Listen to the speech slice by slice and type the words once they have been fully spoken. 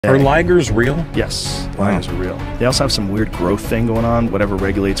Are ligers real? Yes, ligers are real. They also have some weird growth thing going on. Whatever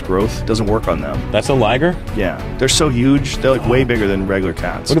regulates growth doesn't work on them. That's a liger? Yeah. They're so huge, they're like way bigger than regular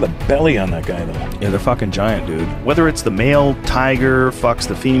cats. Look at the belly on that guy, though. Yeah, they're fucking giant, dude. Whether it's the male tiger fucks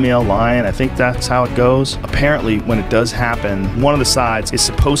the female lion, I think that's how it goes. Apparently, when it does happen, one of the sides is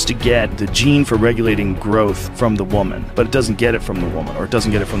supposed to get the gene for regulating growth from the woman, but it doesn't get it from the woman, or it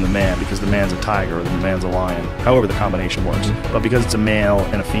doesn't get it from the man because the man's a tiger or the man's a lion. However the combination works. But because it's a male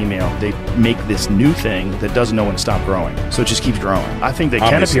and a female, they make this new thing that doesn't know when to stop growing. So it just keeps growing. I think they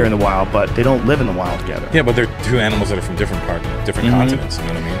can appear in the wild, but they don't live in the wild together. Yeah, but they're two animals that are from different continents, you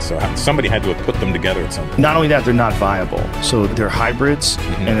know what I mean? So somebody had to have put them together at some point. Not only that, they're not viable. So they're hybrids,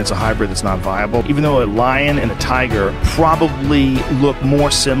 and it's a hybrid that's not viable. Even though a lion and a tiger probably look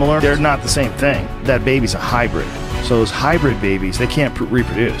more similar, they're not the same thing. That baby's a hybrid. So those hybrid babies, they can't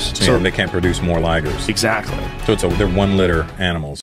reproduce. So they can't produce more ligers. Exactly. So they're one litter animals.